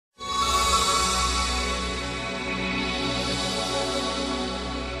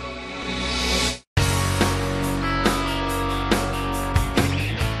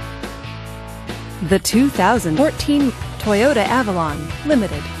The 2014 Toyota Avalon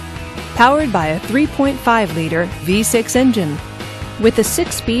Limited. Powered by a 3.5-liter V6 engine with a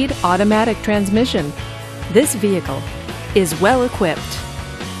 6-speed automatic transmission, this vehicle is well equipped.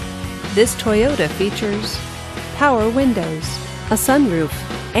 This Toyota features power windows, a sunroof,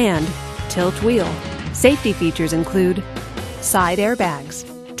 and tilt wheel. Safety features include side airbags,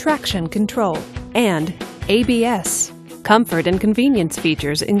 traction control, and ABS. Comfort and convenience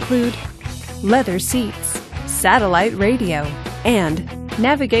features include leather seats, satellite radio, and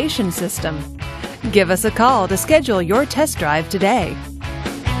navigation system. Give us a call to schedule your test drive today.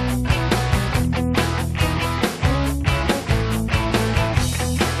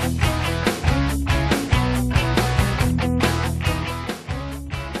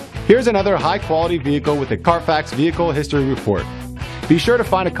 Here's another high-quality vehicle with a Carfax Vehicle History Report. Be sure to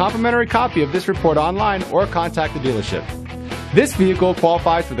find a complimentary copy of this report online or contact the dealership. This vehicle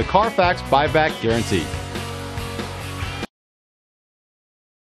qualifies for the Carfax Buyback Guarantee.